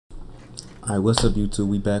Alright, what's up YouTube?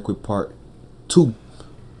 We back with part 2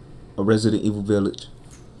 of Resident Evil Village.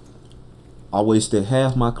 I wasted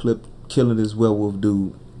half my clip killing this werewolf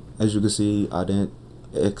dude. As you can see, I didn't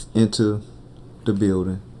enter the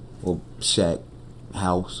building or shack,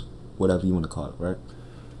 house, whatever you want to call it, right?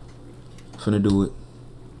 Finna do it.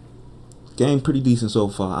 Game pretty decent so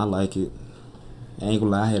far. I like it. I ain't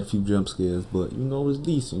gonna lie, I had a few jump scares, but you know it's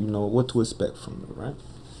decent. You know what to expect from it, right?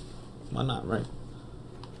 Why not, right?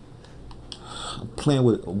 I'm playing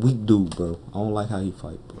with a weak dude, bro. I don't like how he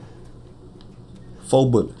fight, bro. 4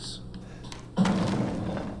 bullets.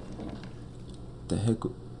 The heck?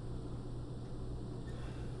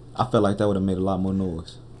 I felt like that would have made a lot more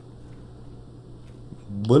noise.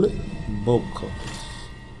 Bullet? Bolt cutters.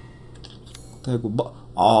 The heck with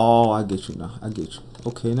oh, I get you now. I get you.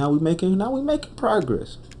 Okay, now we making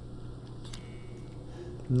progress.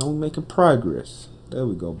 Now we making progress. There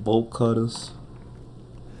we go. Bolt cutters.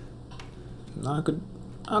 Now I could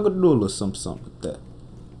do a little something with that.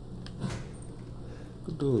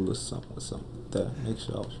 Could do a little something with that. Make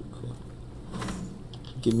sure I was recording.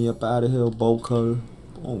 Get me up out of here, bolt cutter.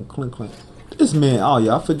 Boom, clink clink. This man, oh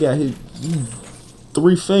yeah, I forgot his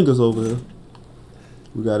 3 fingers over here.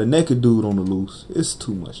 We got a naked dude on the loose. It's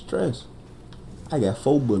too much stress. I got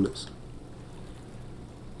 4 bullets.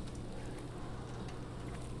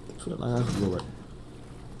 I feel like I could go right.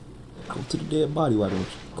 Go to the dead body, why don't you?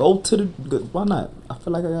 Go to the... Why not? I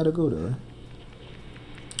feel like I gotta go there, right?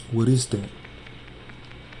 What is that?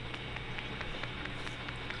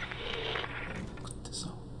 Put this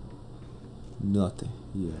on. Nothing.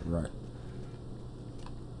 Yeah, right.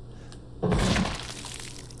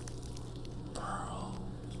 Bro.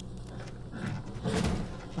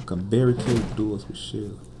 I can barricade doors with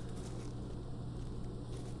shield.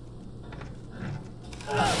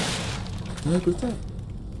 What the heck was that?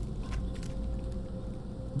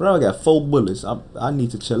 Bro, I got 4 bullets. I need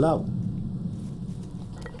to chill out.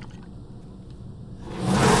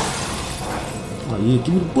 Oh yeah,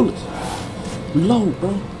 give me the bullets. Reload,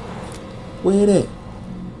 bro. Where it at?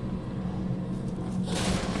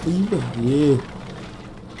 Where you at? Yeah.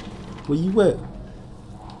 Where you at?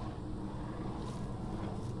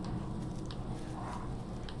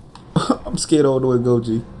 I'm scared all the way to go,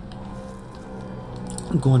 G.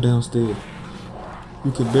 I'm going downstairs.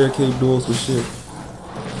 You can barricade doors with shit.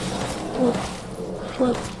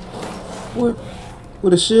 What?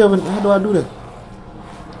 With a shield, and how do I do that?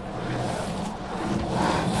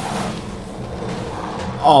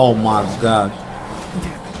 Oh my gosh.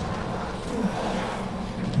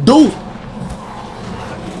 Dude!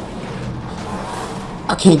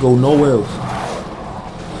 I can't go nowhere else.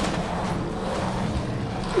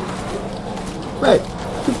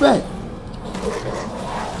 Get back.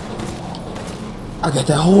 I got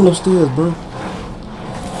that hole upstairs, bro.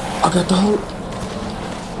 I got the hole.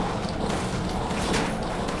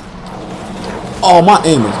 Oh, my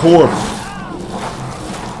aim is horrible.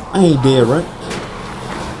 I ain't dead, right?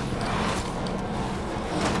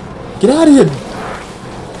 Get out of here.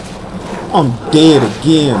 I'm dead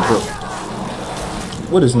again, bro.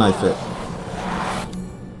 Where is knife at?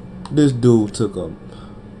 This dude took a...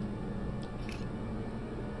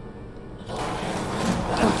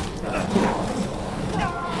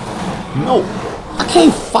 No, I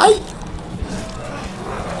can't fight.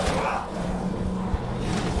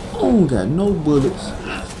 I don't got no bullets.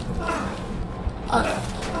 I'm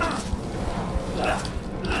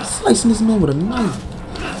slicing this man with a knife.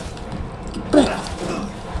 Get back.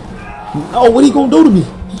 Oh, what he gonna do to me?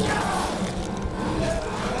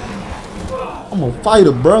 I'm a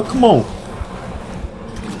fighter, bro. Come on.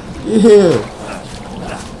 Yeah.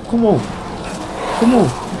 Come on. Come on.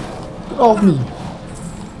 Get off me.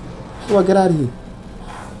 How do I get out of here?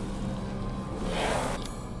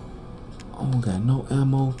 I don't got no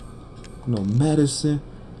ammo. No medicine.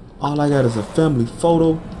 All I got is a family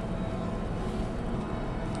photo.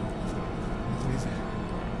 Is it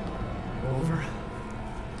over?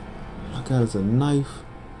 All I got is a knife.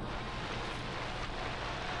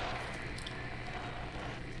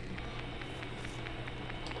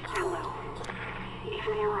 Hello. If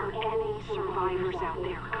there are any survivors out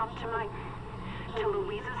there, come to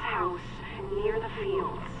Louisa's house near the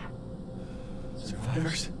fields.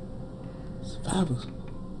 Survivors? Survivors?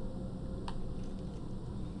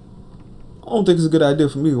 I don't think it's a good idea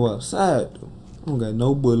for me to go outside, though. I don't got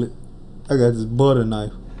no bullet. I got this butter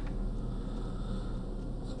knife.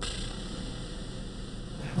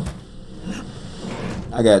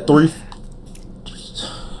 I got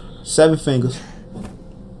 7 fingers.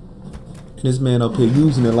 And this man up here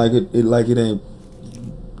using it like it ain't.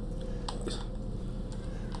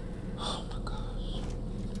 Oh my gosh.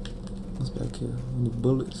 What's back here? Any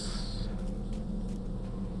bullets?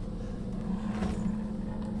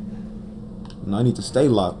 No, I need to stay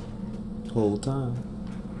locked the whole time.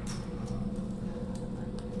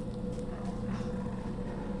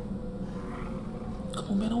 Come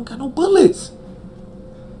on, man, I don't got no bullets.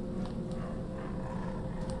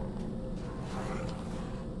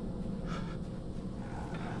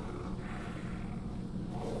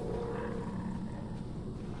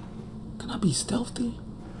 Can I be stealthy?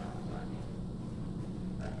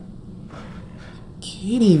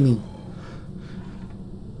 Kidding me?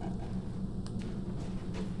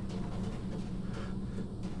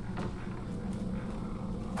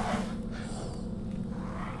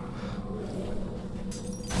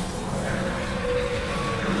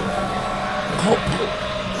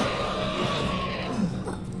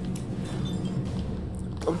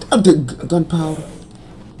 Gunpowder.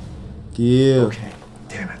 Yeah. Okay,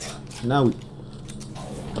 damn it. Now we.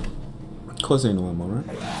 Of course, ain't no ammo, right?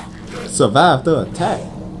 Survived the attack.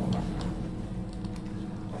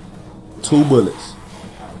 2 bullets.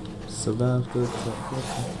 Survived the attack.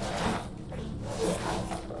 Okay.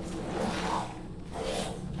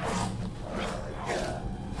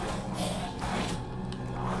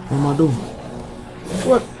 What am I doing?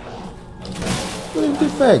 What? Let me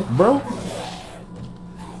get back, bro.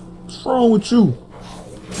 What's wrong with you?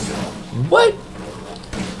 What?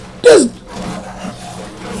 This.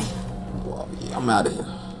 Well, yeah, I'm out of here.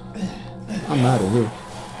 I'm out of here.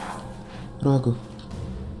 Where do I go?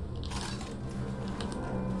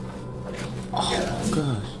 Oh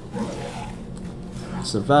gosh.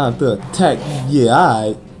 Survived the attack. Yeah,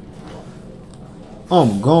 alright.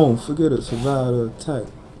 I'm gone. Forget it. Survived the attack.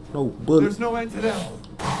 No bullet. There's no antidote.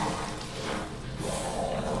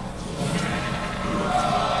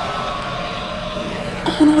 I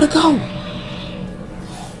don't know where to go.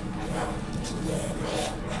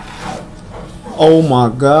 Oh my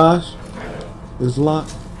gosh. It's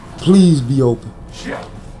locked. Please be open. Shit.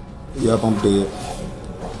 Yep, I'm dead.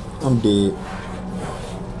 I'm dead.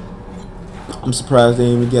 I'm surprised they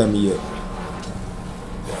ain't even got me yet.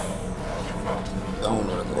 I don't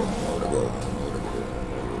know where to go. I don't know where to go. I don't know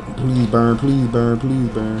where to go. Please burn, please burn, please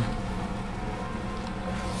burn.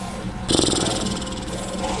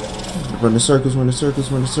 Run the circles, run the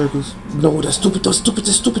circles, run the circles. No, that's stupid, that's stupid,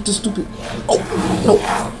 that's stupid, that's stupid. Oh, no.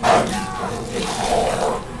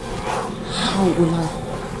 How will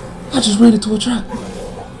I just ran into a trap.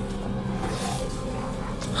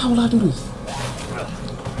 How will I do this?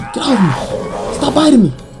 Get off me. Stop biting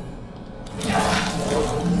me.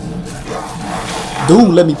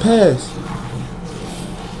 Dude, let me pass.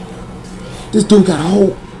 This dude got a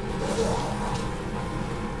hold.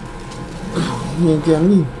 He ain't got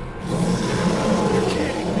me.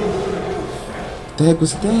 The heck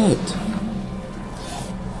was that?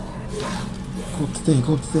 Go up the thing,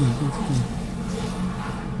 go up the thing, go up the thing.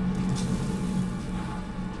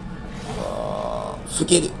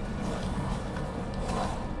 Forget it.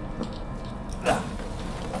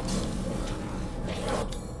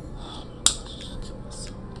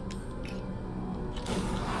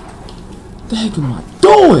 What the heck am I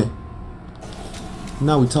doing?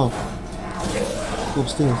 Now we talk. Go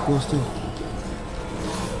upstairs, go upstairs.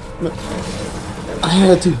 I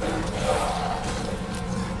had to.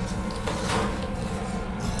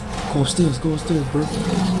 Go upstairs, bro.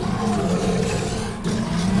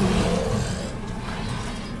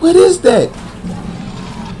 What is that?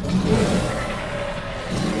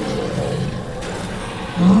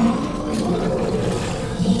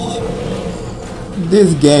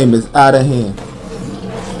 This game is out of hand.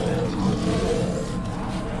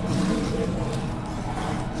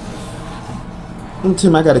 One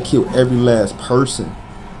time I gotta kill every last person.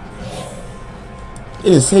 It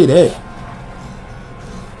didn't say that.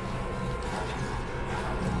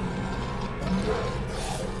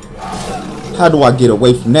 How do I get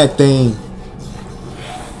away from that thing?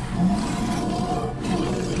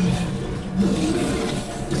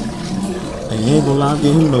 I ain't gonna lie,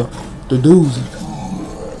 get him the doozy.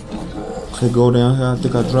 Okay, go down here. I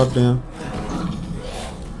think I dropped down.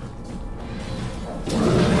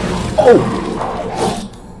 Oh!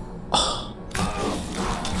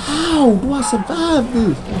 How do I survive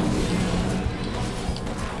this?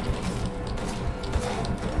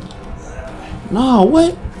 No,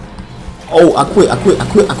 what? Oh, I quit,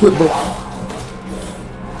 bro.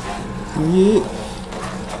 Yeah.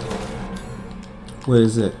 Where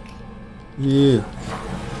is it? Yeah.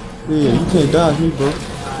 Yeah, you can't dodge me, bro.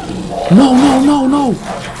 No.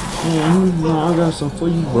 No, I got something for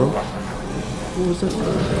you, bro. What was that?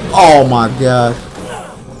 Oh my god.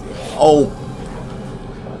 Oh.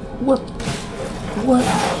 What?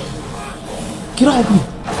 Get off me!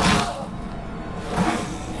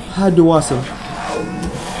 How do I say?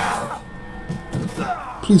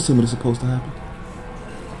 Please tell me this is supposed to happen.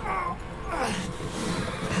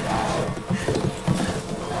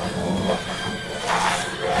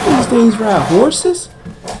 These things ride horses?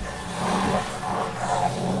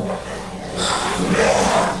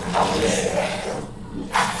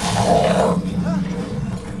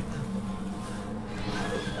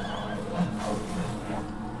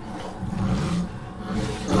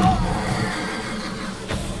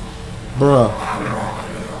 Bruh.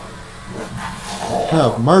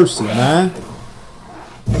 Have mercy, man.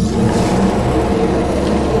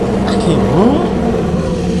 I can't run.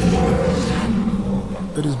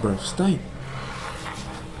 But his breath stink.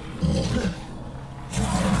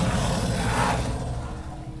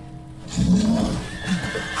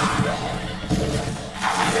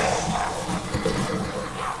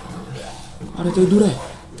 How did they do that?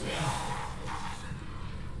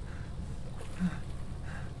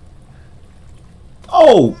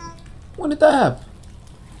 Oh! When did that happen?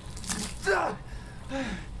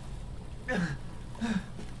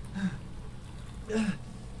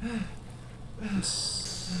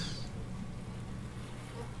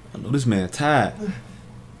 I know this man tired.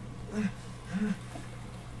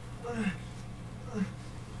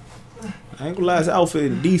 I ain't gonna lie, his outfit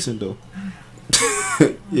is decent though.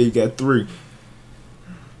 Yeah, you got 3.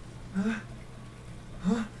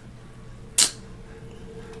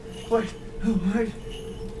 What?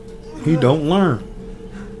 He don't learn.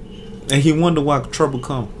 And he wonder why trouble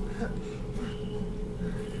come.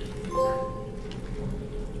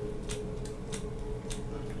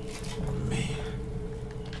 Man.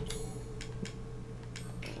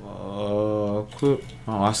 Quit.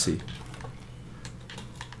 Oh, I see.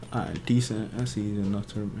 Alright, decent. I see enough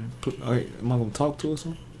to alright, am I gonna talk to her or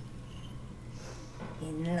something?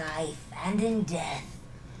 In life and in death,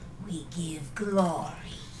 we give glory.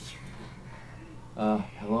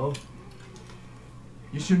 Hello?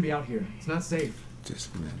 You shouldn't be out here. It's not safe. This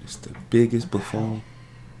man is the biggest buffoon.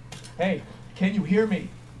 Hey, can you hear me?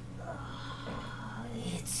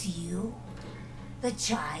 It's you, the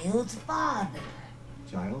child's father.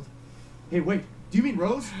 Child? Hey, wait. Do you mean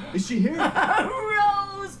Rose? Is she here?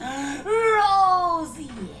 Rose! Rose,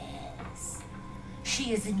 yes.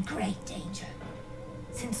 She is in great danger.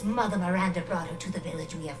 Since Mother Miranda brought her to the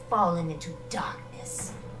village, we have fallen into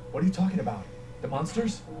darkness. What are you talking about? The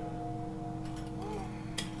monsters?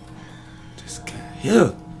 This guy here.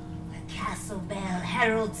 The castle bell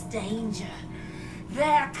heralds danger.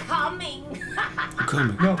 They're coming. I'm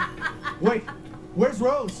coming. No. Wait. Where's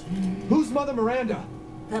Rose? Who's Mother Miranda?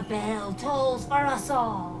 The bell tolls for us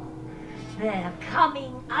all. They're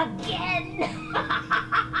coming again.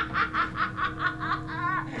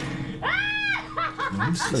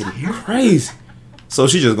 This lady crazy. So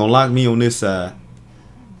she just gonna lock me on this side.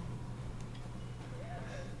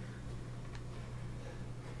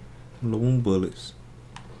 Lone bullets.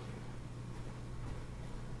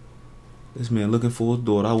 This man looking for his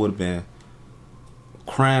daughter. I would have been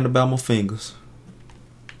crying about my fingers.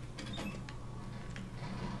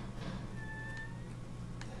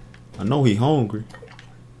 I know he hungry.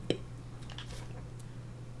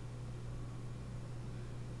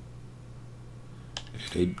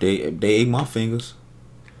 They ate my fingers.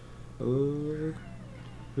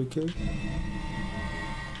 Okay.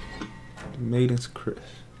 Maiden's Chris.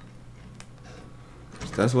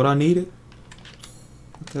 That's what I needed.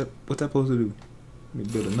 What that supposed to do? Let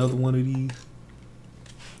me build another one of these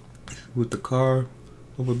with the car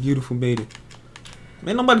of a beautiful maiden.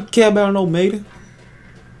 Man, nobody care about no maiden.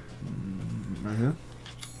 Right here.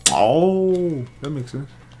 Oh, that makes sense.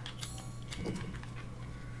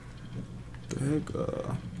 The heck,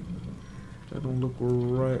 that don't look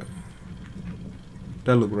right.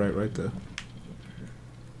 That look right there.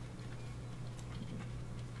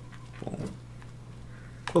 Boom.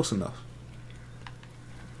 Close enough.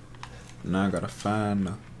 Now I gotta find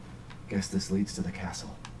the... Guess this leads to the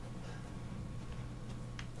castle.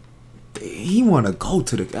 He wanna go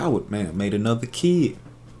to the... I would, man, made another kid.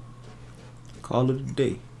 Call it a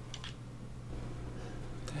day.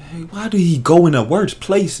 Hey, why did he go in the worst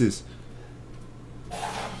places?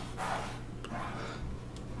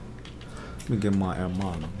 Let me get my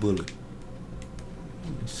Armada bullet.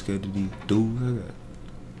 I'm scared of these dudes. I got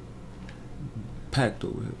packed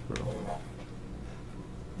over here, bro.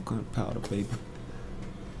 Gunpowder, baby.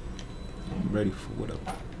 I'm ready for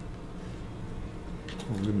whatever.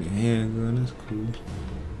 Oh, give me a handgun. That's cool.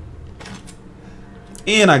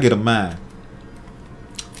 And I get a mine.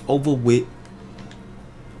 Over with.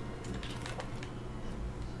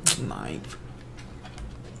 Knife.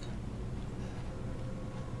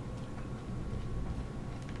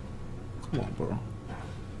 Come on, bro.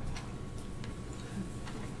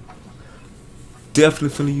 Definitely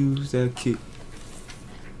finna use that kick.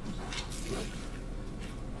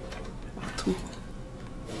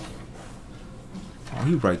 Oh,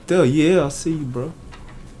 he right there. Yeah, I see you, bro.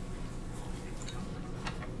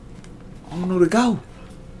 I don't know where to go.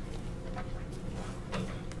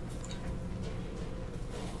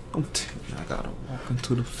 Don't tell me I gotta walk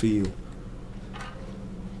into the field.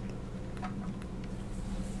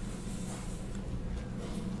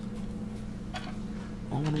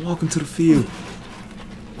 I wanna walk into the field.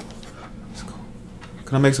 Let's go.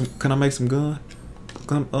 Can I make some gun?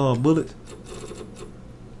 Bullets?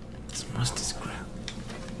 Let's rush this crap.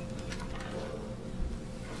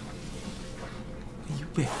 You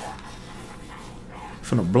bet.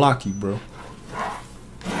 Finna block you, bro.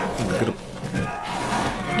 Finna get up.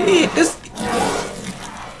 Yeah, this.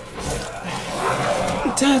 How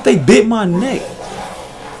many times they bit my neck?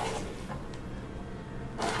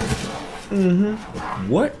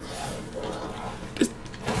 What? This.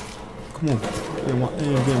 Come on.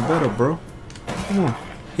 Ain't getting better, bro. Come on.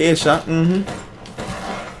 Headshot.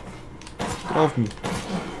 Get off me.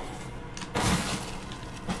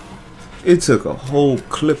 It took a whole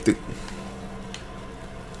clip to.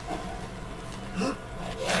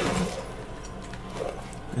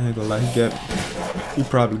 I ain't gonna lie, he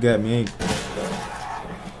probably got me, ain't he?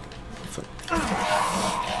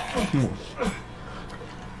 Come on.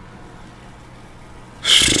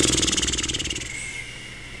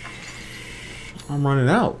 I'm running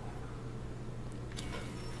out.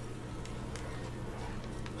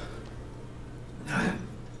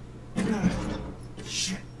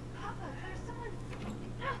 Shit.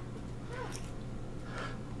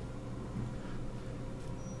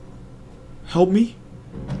 Help me?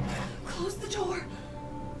 Close the door,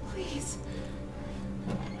 please.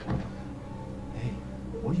 Hey,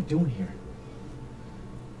 what are you doing here?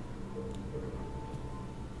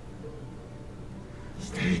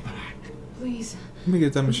 Stay back. Please. Let me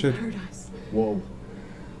get that machete. Hurt us. Whoa.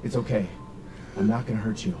 It's okay. I'm not gonna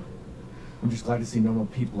hurt you. I'm just glad to see normal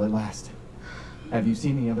people at last. Have you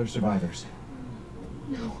seen any other survivors?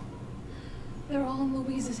 No. They're all in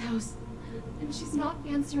Louise's house. And she's not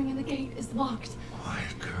answering and the gate is locked.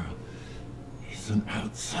 Quiet girl. He's an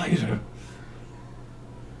outsider.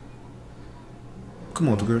 Come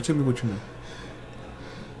on, girl. Tell me what you know.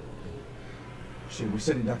 Shit, we're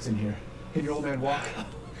sitting ducks in here. Can your old man walk?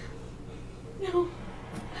 No.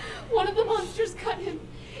 One of the monsters cut him.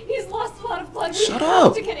 He's lost a lot of blood. Shut We have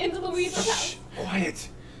up. to get into Louise's house. Shh, quiet.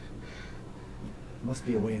 Must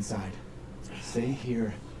be a way inside. Stay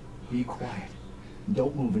here. Be quiet.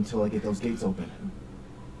 Don't move until I get those gates open.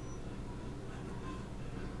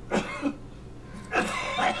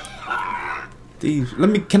 Thieves.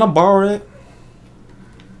 Can I borrow that?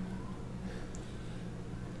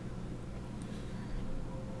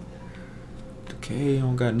 Okay, I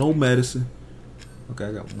don't got no medicine. Okay,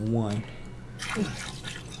 I got one.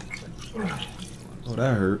 Oh,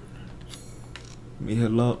 that hurt. Let me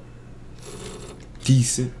heal up.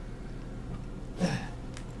 Decent. Let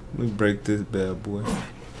me break this bad boy.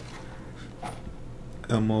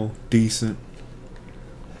 Ammo, decent.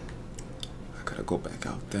 I gotta go back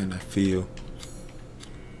out there in that field.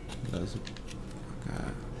 That's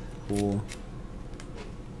God. 4.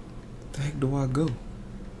 The heck do I go?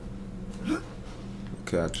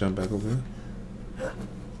 Okay, I jump back over here.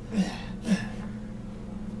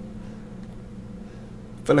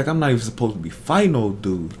 I feel like I'm not even supposed to be fighting old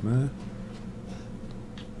dudes, man.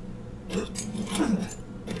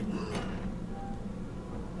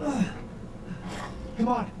 Come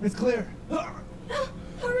on, it's clear.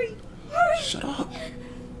 Hurry! Hurry! Shut up.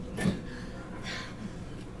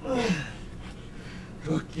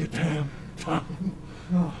 Took your damn time.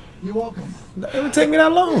 Oh, you're welcome. It would take me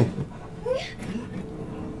that long.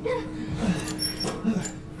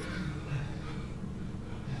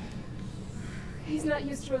 He's not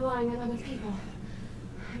used to relying on other people.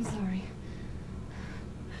 I'm sorry.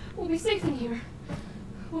 We'll be safe in here,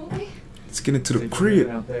 won't we? Let's get into the Safer crib.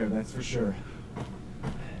 out there, that's for sure.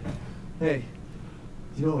 Hey,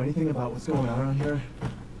 do you know anything about what's going on around here?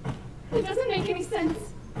 It doesn't make any sense.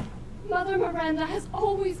 Mother Miranda has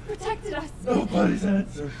always protected us. Nobody's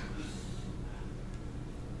answer.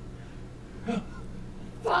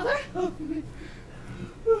 Father?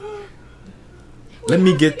 Let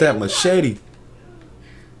me get that machete.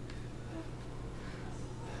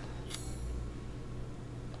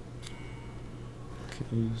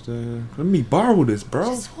 Can't use that. Let me borrow this,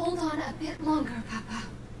 bro. Just hold on a bit longer, Papa.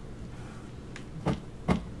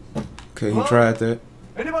 Okay, he tried that.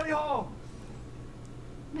 Anybody home?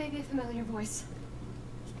 Maybe a familiar voice.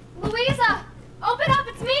 Louisa! Open up!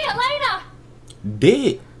 It's me, Elena!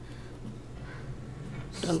 Dead.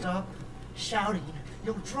 Stop shouting.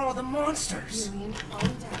 You'll draw the monsters. Julian, calm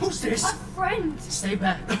down. Who's this? A friend! Stay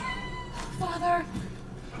back. Father!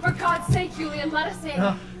 For God's sake, Julian, let us in.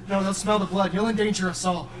 No, they'll smell the blood. You'll endanger us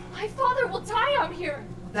all. My father will die out here.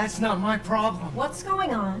 That's not my problem. What's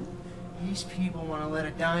going on? These people want to let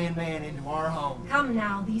a dying man into our home. Come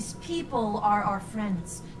now, these people are our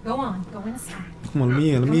friends. Go on, go inside. Come on, let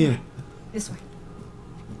me in. Let me in. This way.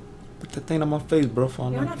 Put that thing on my face, bro.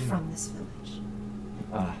 For You're not from this village.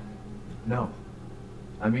 No.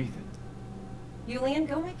 I'm Ethan. Julian,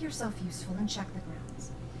 go make yourself useful and check the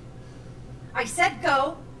grounds. I said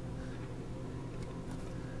go!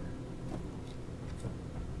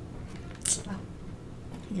 Well,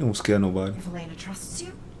 You don't scare nobody. if Elena trusts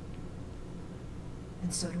you,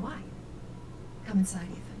 then so do I. Come inside,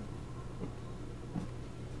 Ethan.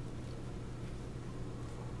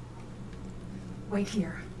 Wait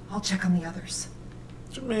here. I'll check on the others.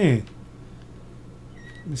 What you mean?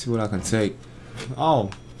 Let me see what I can take. Oh,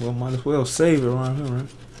 well, might as well save it around here, right?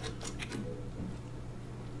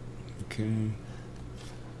 Okay.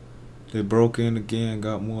 They broke in again,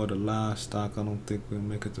 got more of the livestock. I don't think we'll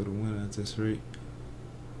make it to the winter at this rate.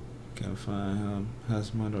 Can't find him.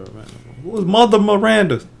 Has Mother Miranda. Who was Mother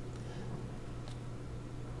Miranda?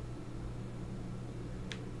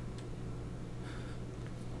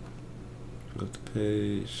 Flip the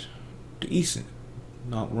page. Decent.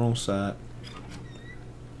 Not wrong side.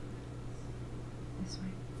 This way.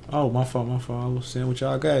 Oh, my fault, my fault. I was saying what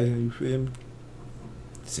y'all got here, you feel me?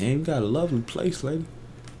 Saying you got a lovely place, lady.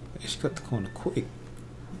 Hey, she got the corner quick.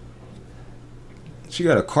 She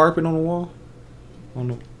got a carpet on the wall? On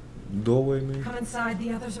the doorway, man? Come inside,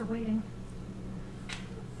 the others are waiting.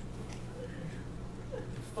 The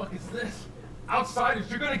fuck is this? Outsiders,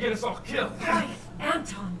 you're gonna get us all killed. Quiet!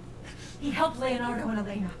 Anton! He helped Leonardo and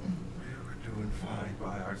Elena. We're doing fine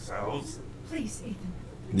by ourselves. Please, Ethan.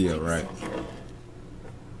 Yeah, right.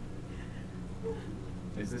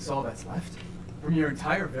 Is this all that's left? From your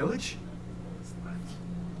entire village? What's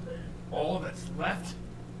left? All that's left?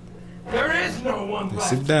 There is no one Hey, left.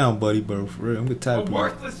 sit down, buddy, bro. For real, I'm gonna A type you.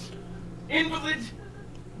 worthless invalid,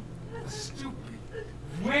 a stupid,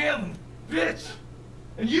 wailing bitch,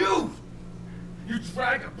 and you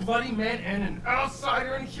drag a bloody man and an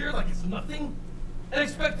outsider in here like it's nothing, and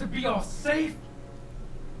expect to be all safe.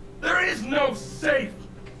 There is no safe.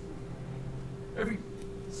 Every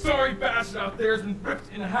sorry bastard out there has been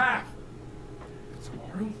ripped in half.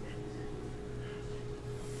 Tomorrow,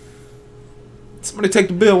 Somebody take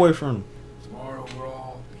the bill away from him. tomorrow we'll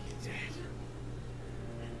all be dead.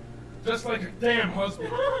 Just like her damn husband.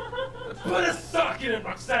 Put a sock in it,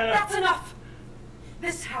 Roxana! That's enough!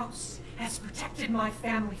 This house has protected my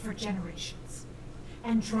family for generations.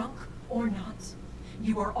 And drunk or not,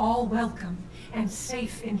 you are all welcome and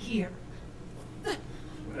safe in here.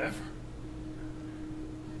 Whatever.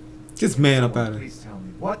 Get this man up out of here. Please tell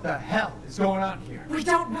me, what the hell is going on here? We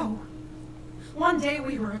don't know. One day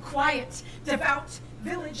we were a quiet, devout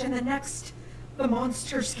village, and the next, the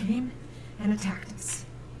monsters came and attacked us.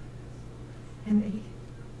 And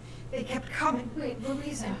they kept coming. Wait,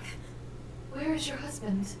 Louisa. Where is your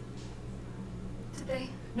husband? Did they...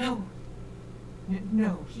 No.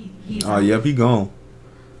 No, he's Oh, yep, he gone.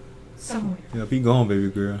 somewhere. Yep, he gone, baby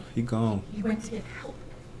girl. He gone. He went to get help.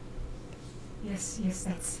 Yes,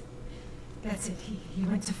 that's it. He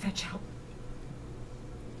went to fetch help.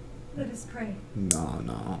 Let us pray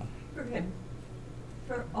No. for him.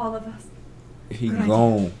 For all of us. He Good idea.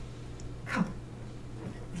 gone. Come.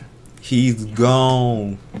 He's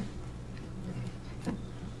gone.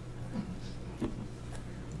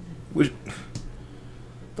 Which,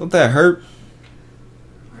 don't that hurt?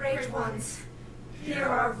 Great ones, hear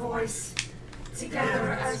our voice,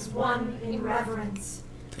 together as one in reverence,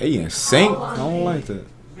 They in sync? I don't like that.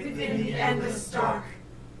 within the endless dark,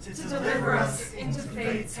 to deliver us into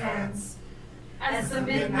fate's hands. As the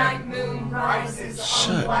midnight moon rises on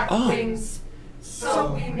Shut black up. wings,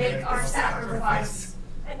 so we make our sacrifice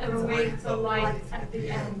and await the light at the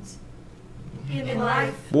end. In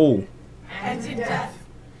life Whoa. and in death,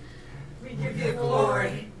 we give you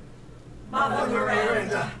glory, Mother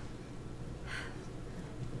Miranda.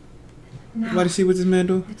 Everybody see what this man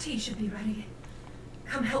do? The tea should be ready.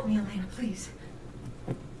 Come help me, Elena, please.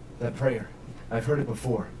 That prayer. I've heard it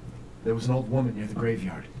before. There was an old woman near the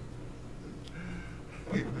graveyard.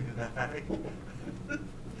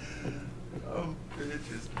 Oh,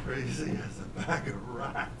 bitch is crazy as a bag of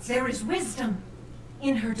rats. There is wisdom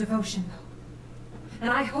in her devotion, though. And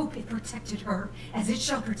I hope it protected her as it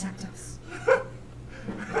shall protect us.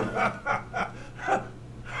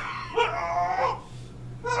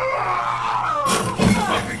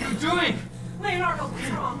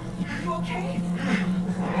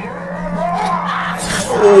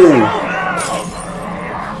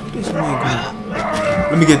 This man good.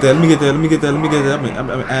 Let me get that. Let me get that. Let me get that. Let me get that. I'm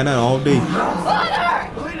adding that all day.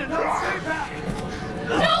 Father! Elena, no, stay back!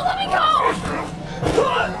 No, let me go!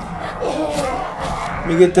 Let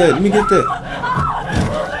me get that. Let me get that.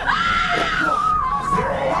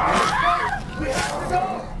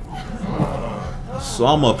 So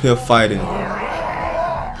I'm up here fighting.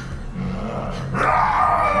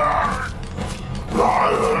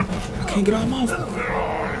 I can't get out of my mouth.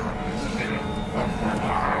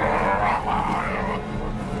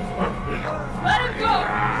 Let him go!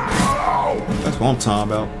 That's what I'm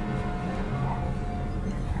talking about.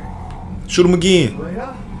 Shoot him again.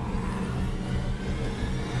 Elena?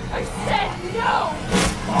 I said no!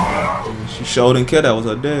 She sure didn't care that was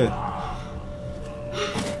her dad. Oh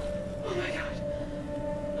my god.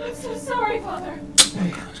 I'm so sorry, Father.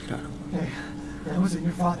 Hey, that wasn't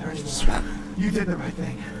your father anymore. You did the right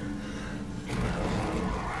thing.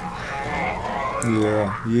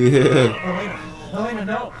 Yeah. Elena,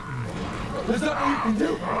 no. There's nothing you can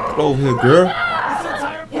do. Get over here, girl. This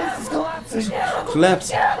entire place is collapsing.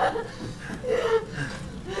 Collapse.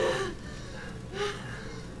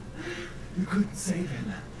 You couldn't save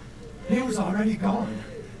him. He was already gone.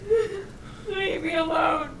 Leave me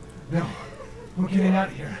alone. No, we're getting out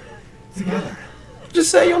of here. Together.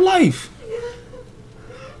 Just save your life.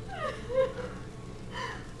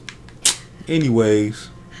 Anyways,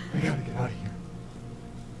 We gotta get out of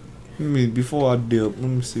here. before I dip, let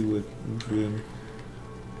me see what.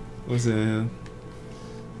 What's in here?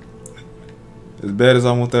 As bad as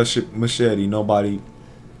I want that shit machete, nobody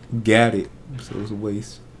got it, so it was a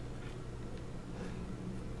waste.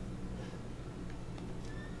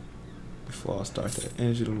 Before I start that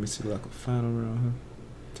engine, let me see what I can find around here.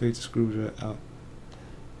 Take the screwdriver out.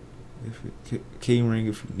 If it key ring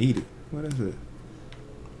if you need it. What is it?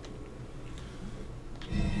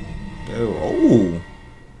 Oh.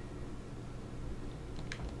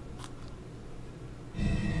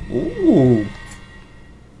 Ooh.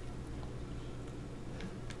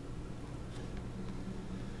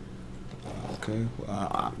 Okay. Well,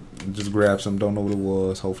 I just grabbed some. Don't know what it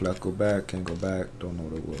was. Hopefully I go back. Can't go back. Don't know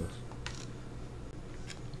what it was.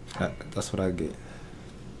 That's what I get.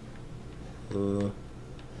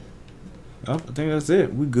 I think that's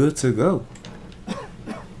it. We good to go.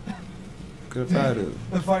 Get up out of here.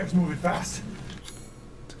 The fire's moving fast.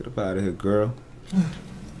 Let's get up out of here, girl.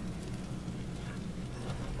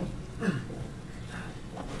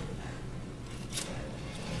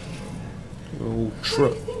 Old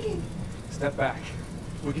truck. Step back.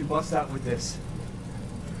 We can bust out with this.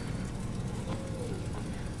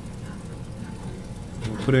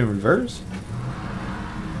 Put it in reverse.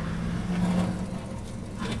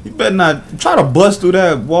 You better not try to bust through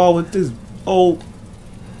that wall with this old.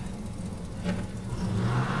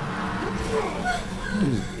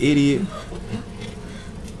 This idiot.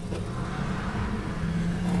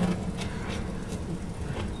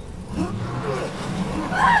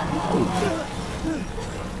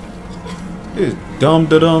 This dumb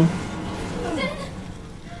da dum.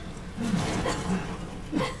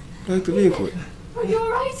 Take the vehicle. Are you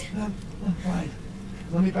alright? I'm fine.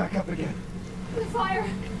 Let me back up again. The fire.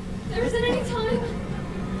 There isn't any time.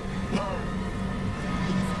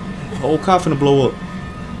 The whole car finna blow up.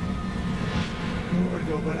 Nowhere to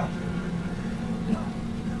go but up.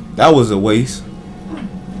 That was a waste.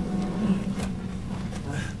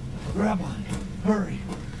 Grab on. Hurry.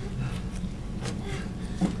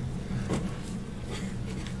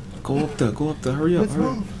 Go up there, hurry up, Let's hurry.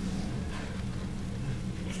 move.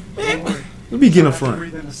 Don't worry. Let me get in Don't the have to front.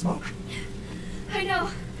 breathe in the smoke. I know.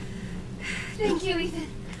 Thank you, Ethan.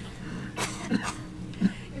 You're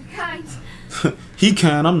kind. He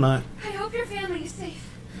can, I'm not. I hope your family is safe.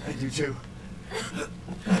 I do too.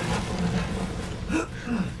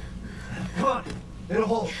 Come on. It'll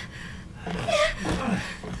hold.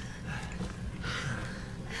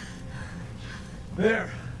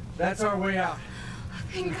 There. That's our way out.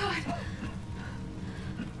 Thank God.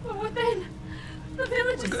 But what then? The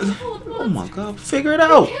village is so full of Oh monsters. my god, figure it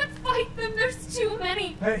I out. can't fight them. There's too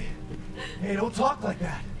many. Hey, don't talk like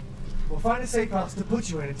that. We'll find a safe house to put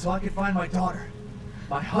you in until I can find my daughter.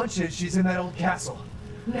 My hunch is she's in that old castle.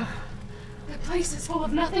 No. The place is full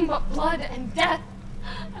of nothing but blood and death.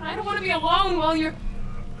 And I don't want to be alone while you're...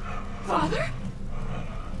 Father?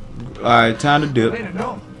 Alright, time to dip. Elena,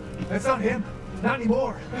 no. That's not him. Not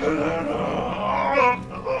anymore. He said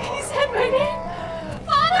my name.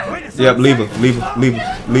 Father! Wait a second. Yep, leave her.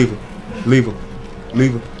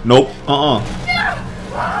 Nope,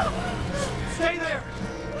 Stay there.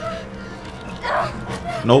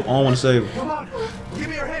 Nope, I don't want to save her. Come on. Give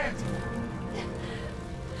me your hand.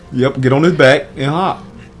 Yep, get on his back and hop.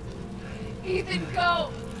 Ethan,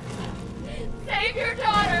 go! Save your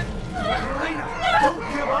daughter! Elena, don't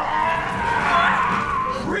give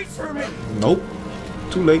up! Reach for me! Nope.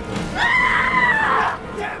 Too late.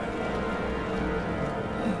 Damn it!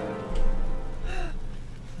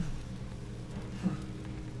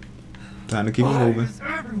 Time to keep it Why moving. is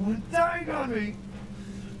everyone dying on me?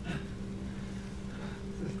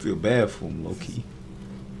 Feel bad for him, low key.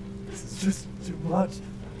 This is just too much.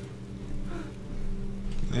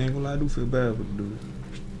 I ain't gonna lie, I do feel bad for the dude.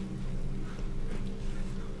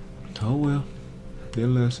 Oh well. Good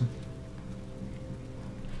lesson.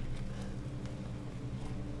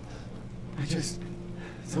 I just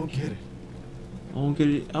don't get it. I don't get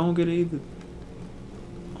it. I don't get it either.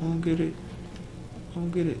 I don't get it. I don't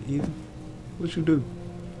get it either. What you do?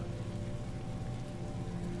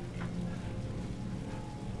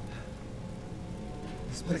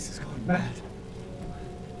 This place is going mad.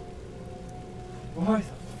 Why the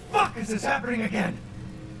fuck is this happening again?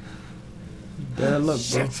 Bad luck,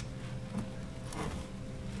 bro. Shit.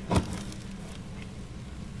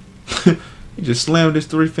 He just slammed his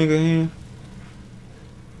 3-finger hand.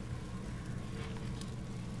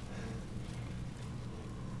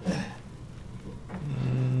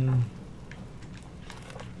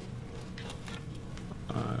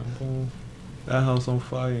 Alright, boom. That house on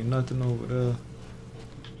fire, ain't nothing over there.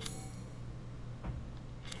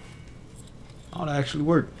 Oh, that actually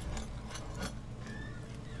worked.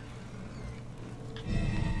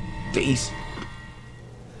 Decent.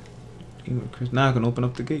 Chris now I can open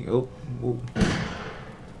up the gate. Oh, whoa.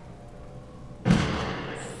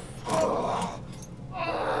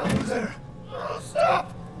 Who's there?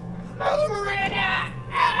 Stop! Mother Miranda!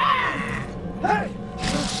 Hey!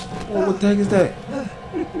 Oh, what the heck is that?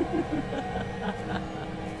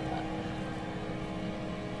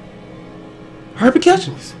 Hurry, catch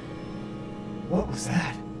him! What was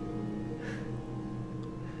that?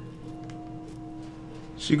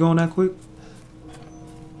 She going that quick?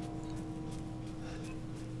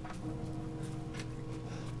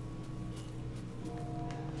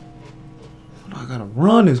 I gotta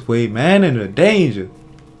run this way, man, into danger.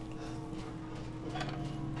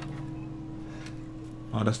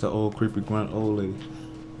 Oh, that's the old creepy grunt old lady.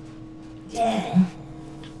 Death.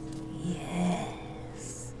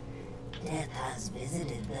 Yes. Death has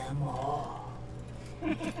visited them all.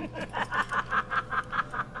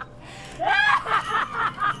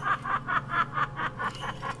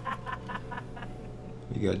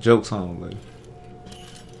 You got jokes on, lady.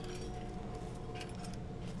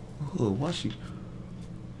 Oh, why she?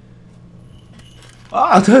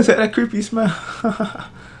 Ah, does that creepy smell?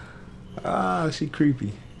 Ah, she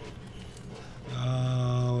creepy.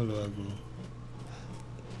 Where do I go?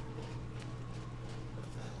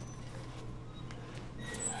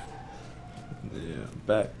 Yeah,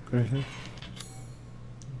 back right here.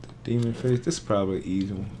 The demon face. This is probably an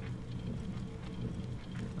easy one.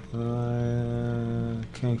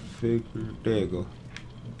 Can't figure. There you go.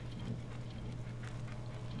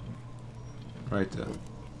 Right there.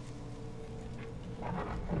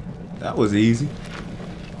 That was easy.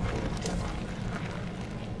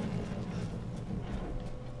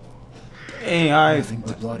 Dang, alright. Nothing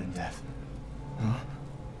but blood and death. Huh?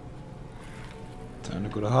 Time to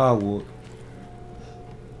go to hardwood.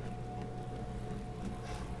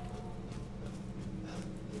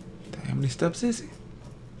 Damn, how many steps is it?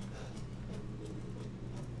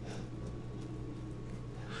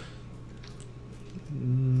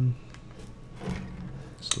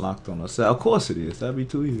 It's locked on us. Of course it is. That'd be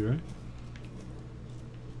too easy, right?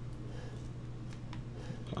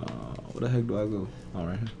 Where the heck do I go? All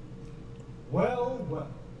right. Well, well.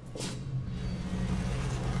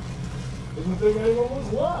 Didn't think anyone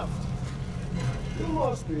was left. You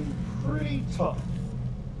must be pretty tough.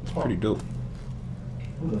 It's pretty dope.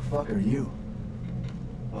 Who the fuck are you?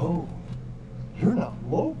 Oh, you're not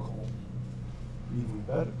local. Even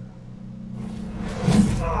better.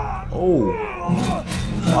 Oh.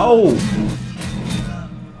 Oh.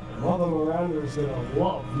 Mother Miranda's gonna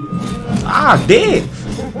love you. Ah, dead.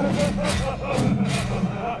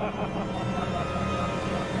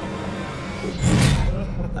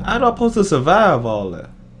 How do I supposed to survive all that?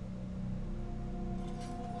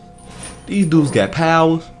 These dudes got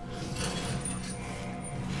powers.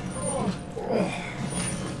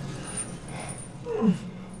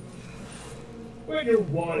 When you're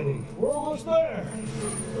whining, we're almost there.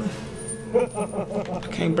 I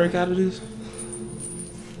can't break out of this.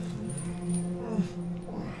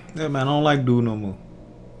 Yeah, man, I don't like dude no more.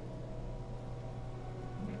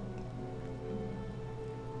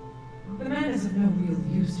 The man is of no real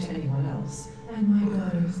use to anyone else, and my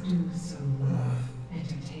daughters do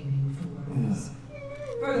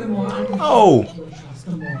Oh! Trust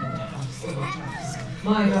the moment house will task.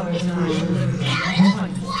 My daughters and I will live in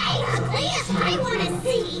Yes, I want to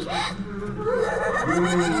see.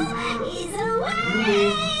 He's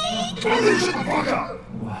away. Tell me, shut the fuck up!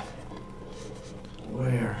 What?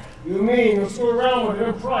 Where? You mean you'll screw around with her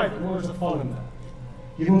in private? Where's the fun in that?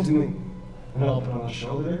 Give them to me, and I'll put on a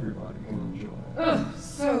show that everybody can enjoy. Ugh,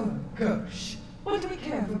 so gauche. What do we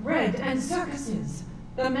care for bread and circuses?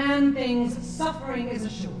 The man thinks suffering is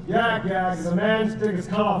assured. Yak, yak, the man's dick is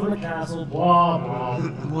cut off in the castle, blah, blah.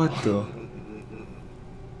 What the?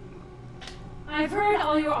 I've heard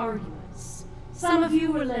all your arguments. Some of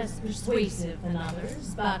you were less persuasive than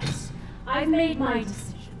others, but I've made my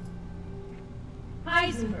decision.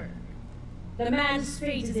 Heisenberg, the man's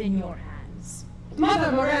fate is in your hands.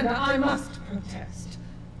 Mother Miranda, I must protest.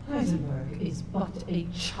 Heisenberg is but a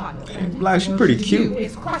child, and Black, she's pretty his devotion to cute. you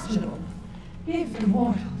is questionable. Give the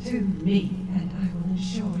mortal to me, and I will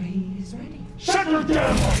ensure he is ready. Shut your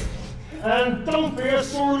damn mouth! And don't be a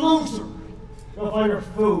sore loser! Go find your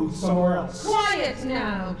food somewhere else. Quiet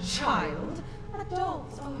now, child.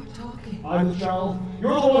 Adults are talking. I'm the child.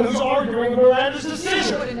 You're the one who's arguing Miranda's You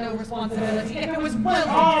decision. wouldn't know responsibility if it was well.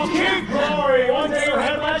 Oh, keep glory! One day your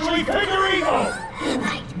head will actually pick your ego!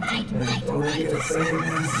 Don't I get to say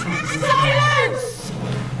it? Silence!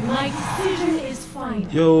 My decision is final.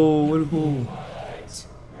 Yo, what go?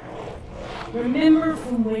 Remember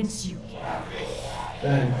from whence you came.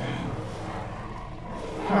 Then,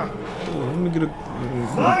 Oh, let me get a.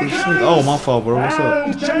 Oh, my fault, bro. What's up?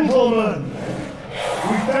 and gentlemen,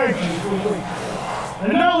 we thank you for waiting.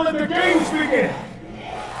 And now let the games begin!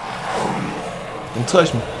 Don't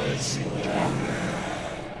touch me. Let's see what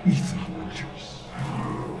you Ethan Winters.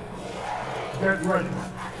 Get ready.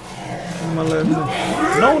 Where my last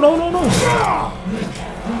name? No, no, no, no.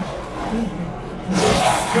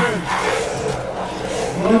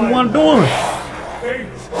 What is one doing? 8,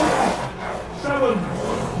 7,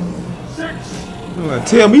 6, You gonna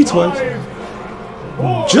tell me twice.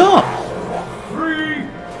 4, Jump! 3,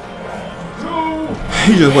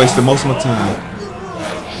 2, He just wasted most of my time.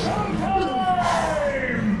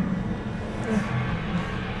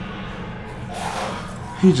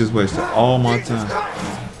 He just wasted all my time.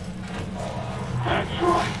 That's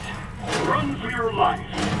right. Run for your life.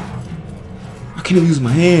 I can't even use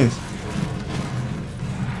my hands.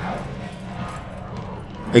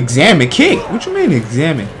 Examine kick? What you mean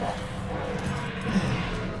examine?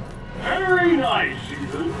 Very nice,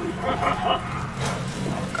 Ethan.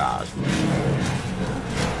 Gosh.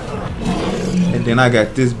 And then I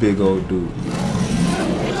got this big old dude.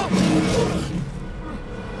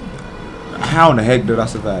 How in the heck did I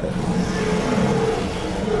survive that?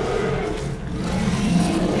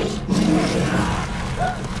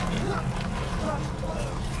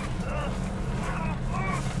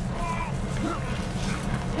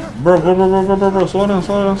 Bro, slow down,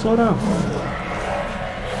 slow down, slow down.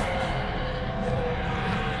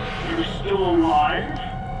 You're still alive?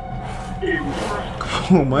 Impressive.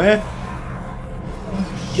 Come on, man.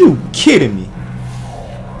 You kidding me?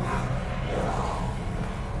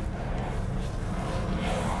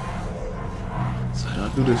 So how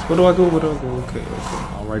do I do this? Where do I go? Where do I go? Okay,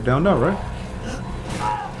 okay. All right, down there, right?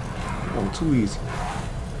 Oh, too easy.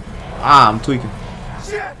 Ah, I'm tweaking.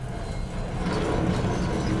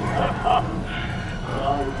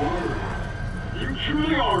 You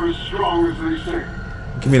truly are as strong as they say.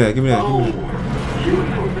 Give me that, give me that, give me that. You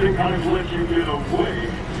don't think I've let you get away?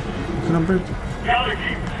 Can I break it? Gotta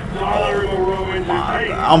keep Dollar Moreau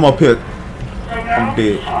entertained. I'm up here. So now I'm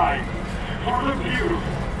dead. it's time for the beautiful,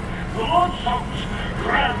 the Lonesom's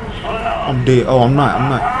grand finale. I'm dead. Oh, I'm not, I'm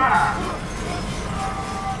not.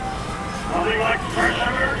 Nothing like fresh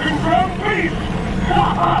American ground beef.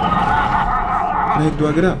 How the heck do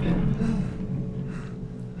I get out?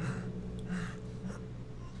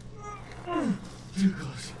 Too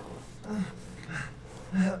close.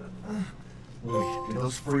 Wait, do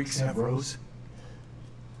those freaks have Rose?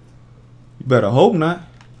 You better hope not.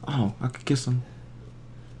 Oh, I could get some.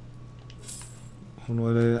 I don't know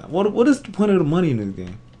what that is. What is the point of the money in this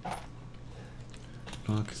game?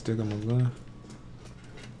 Oh, I can stick on my gun.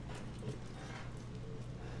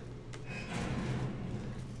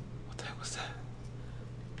 What the heck was that?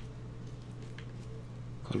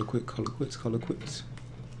 Call it quits, call it quits, call it quits.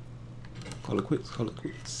 Call it quits, call it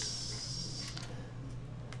quits.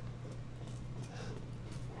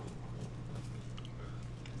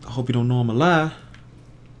 I hope you don't know I'm alive.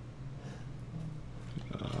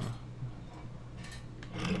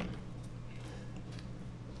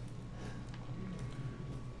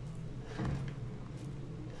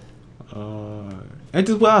 Ain't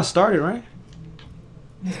this where I started, right?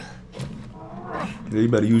 Yeah, you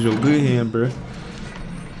better use your good hand, bro.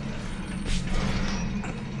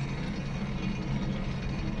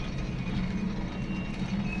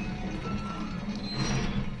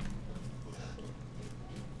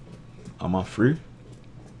 Am I free?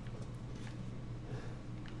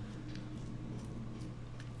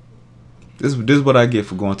 This is what I get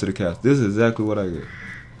for going to the castle. This is exactly what I get.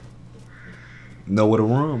 Know where to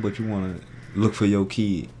run, but you want to look for your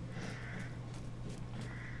kid.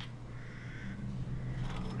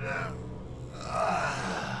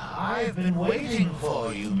 I've been waiting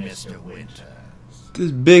for you, Mr. Winters.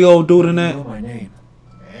 This big old dude in that. Know my name.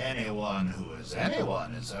 Anyone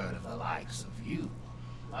has heard of the likes of you.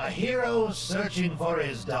 A hero searching for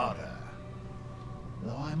his daughter.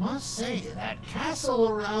 Though I must say, that castle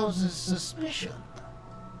arouses suspicion.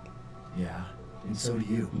 Yeah, and so do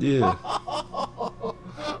you. Yeah.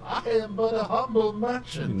 I am but a humble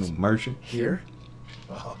merchant. You know, merchant. Here?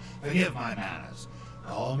 Oh, forgive my manners.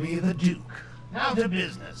 Call me the Duke. Now to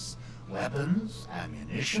business. Weapons,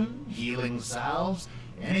 ammunition, healing salves,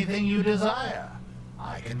 anything you desire,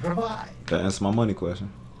 I can provide. That answers my money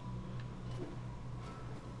question.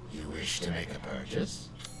 You wish to make a purchase?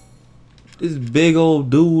 This big old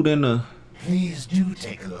dude in the... Please do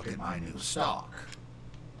take a look at my new stock.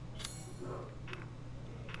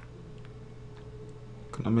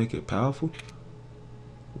 Can I make it powerful?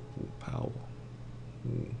 Ooh, power.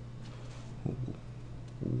 Ooh.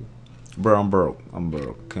 Ooh. Bro, I'm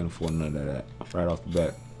broke. Can't afford none of that. Right off the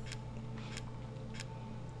bat.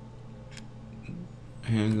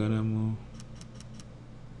 Handgun ammo.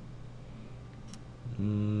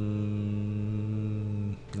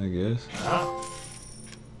 I guess.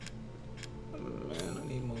 Man, I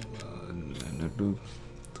need more. And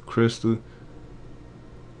the crystal.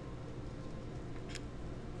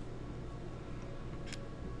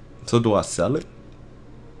 So do I sell it?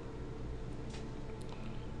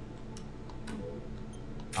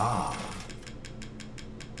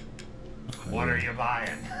 What are you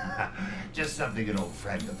buying? Just something an old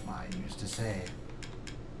friend of mine used to say.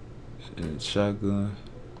 And shotgun.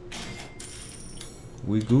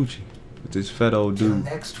 We Gucci. With this fat old dude.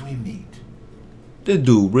 Next we meet. This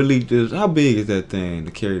dude really just... How big is that thing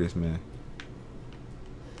to carry this man?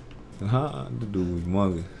 Huh? The dude was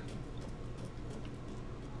humongous.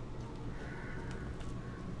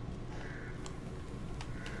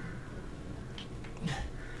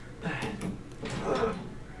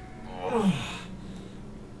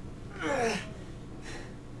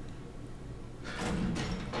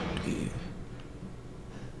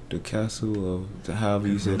 The castle of the however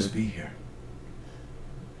you said it. Be here.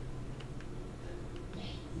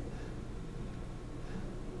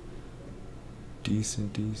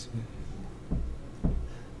 Decent.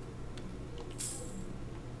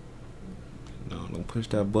 No, don't push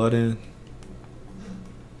that button.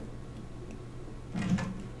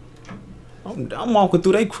 I'm walking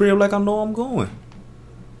through that crib like I know I'm going.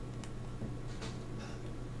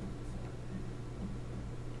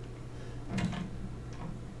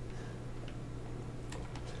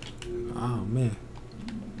 Oh man.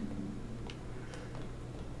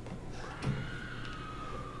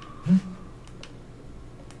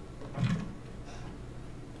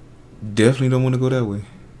 Definitely don't want to go that way.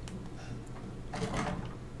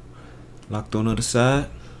 Locked on the other side.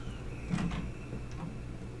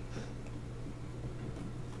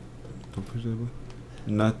 Don't push that way.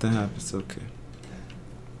 Nothing happens. Okay.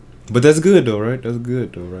 But that's good though, right? That's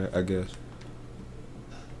good though, right? I guess.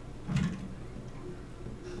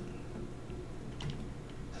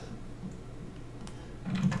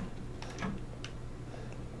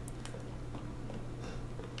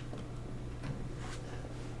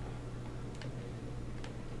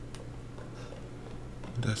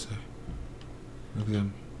 That's it. Look at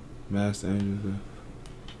them. Masked angels.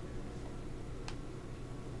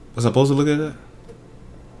 Was I supposed to look at that?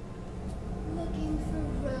 Looking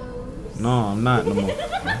for Rose. No, I'm not no more.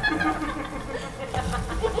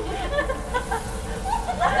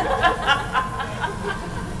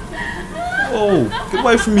 Oh, get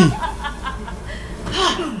away from me.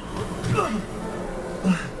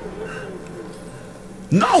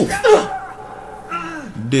 No!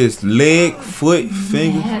 This leg, foot,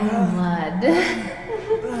 finger. And blood.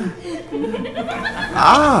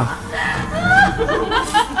 Ah!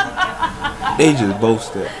 They just both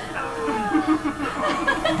stepped.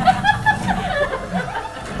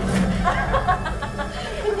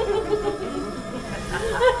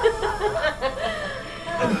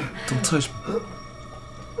 Don't touch me.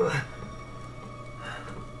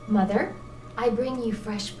 Mother, I bring you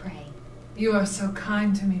fresh prey. You are so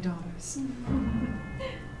kind to me, daughters.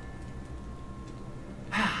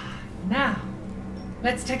 Now,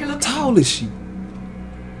 Let's take a look. How tall is she?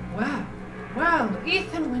 Wow. Well,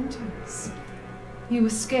 Ethan Winters. You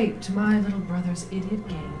escaped my little brother's idiot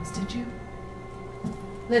games, did you?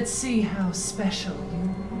 Let's see how special you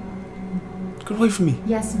are. Get away from me.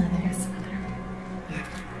 Yes, Mother. Yes, Mother.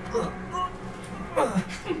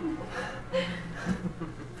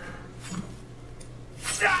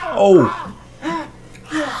 Oh.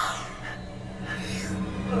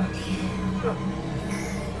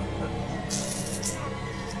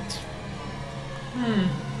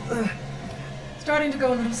 Starting to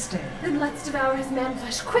go a little stale. Then let's devour his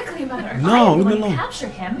man-flesh quickly, Mother. No, leave me alone. Capture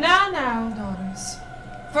him. Now, daughters.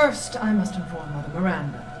 First, I must inform Mother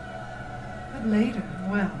Miranda. But later,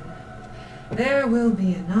 well, there will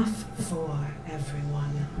be enough for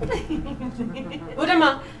everyone.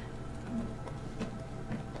 Udama!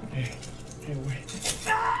 Hey, wait.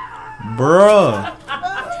 Bruh.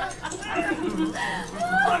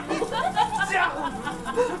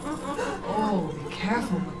 Oh, be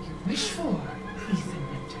careful what you wish for, Ethan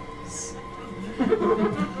Winters.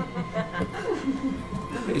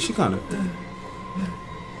 Hey, she kind of.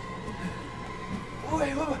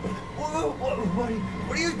 Wait, what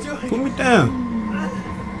are you doing? Put me down.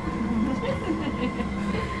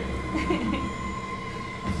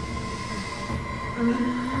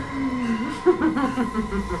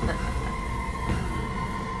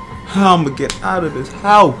 How I'm gonna get out of this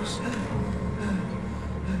house?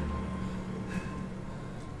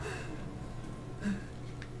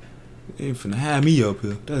 You ain't finna have me up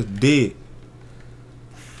here. That's dead.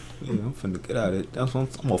 Yeah, I'm finna get out of it. That's what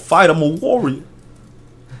I'm gonna fight. I'm a warrior.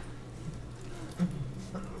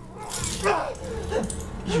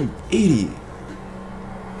 You idiot.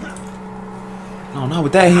 No, not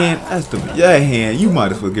with that hand. That's that hand. You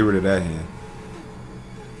might as well get rid of that hand.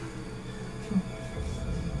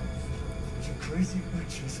 You crazy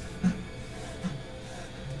bitches.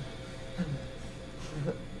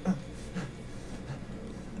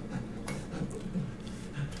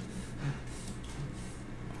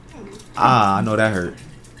 Ah, I know that hurt.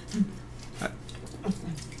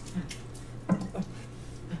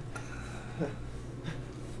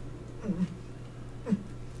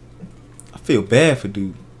 I feel bad for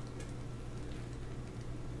dude.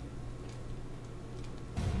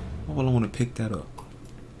 Why would I want to pick that up?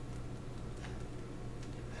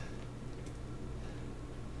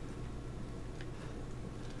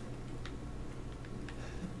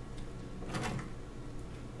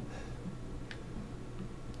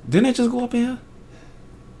 Didn't it just go up in here?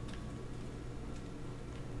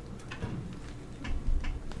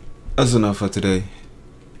 That's enough for today.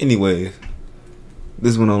 Anyways,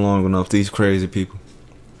 this went on long enough. These crazy people.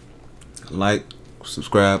 Like,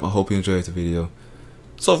 subscribe. I hope you enjoyed the video.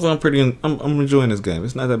 So far, I'm enjoying this game.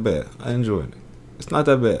 It's not that bad. I enjoyed it. It's not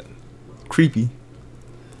that bad. Creepy,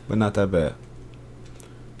 but not that bad.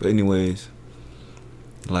 But anyways,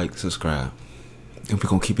 like, subscribe, and we're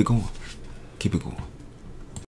gonna keep it going. Keep it going.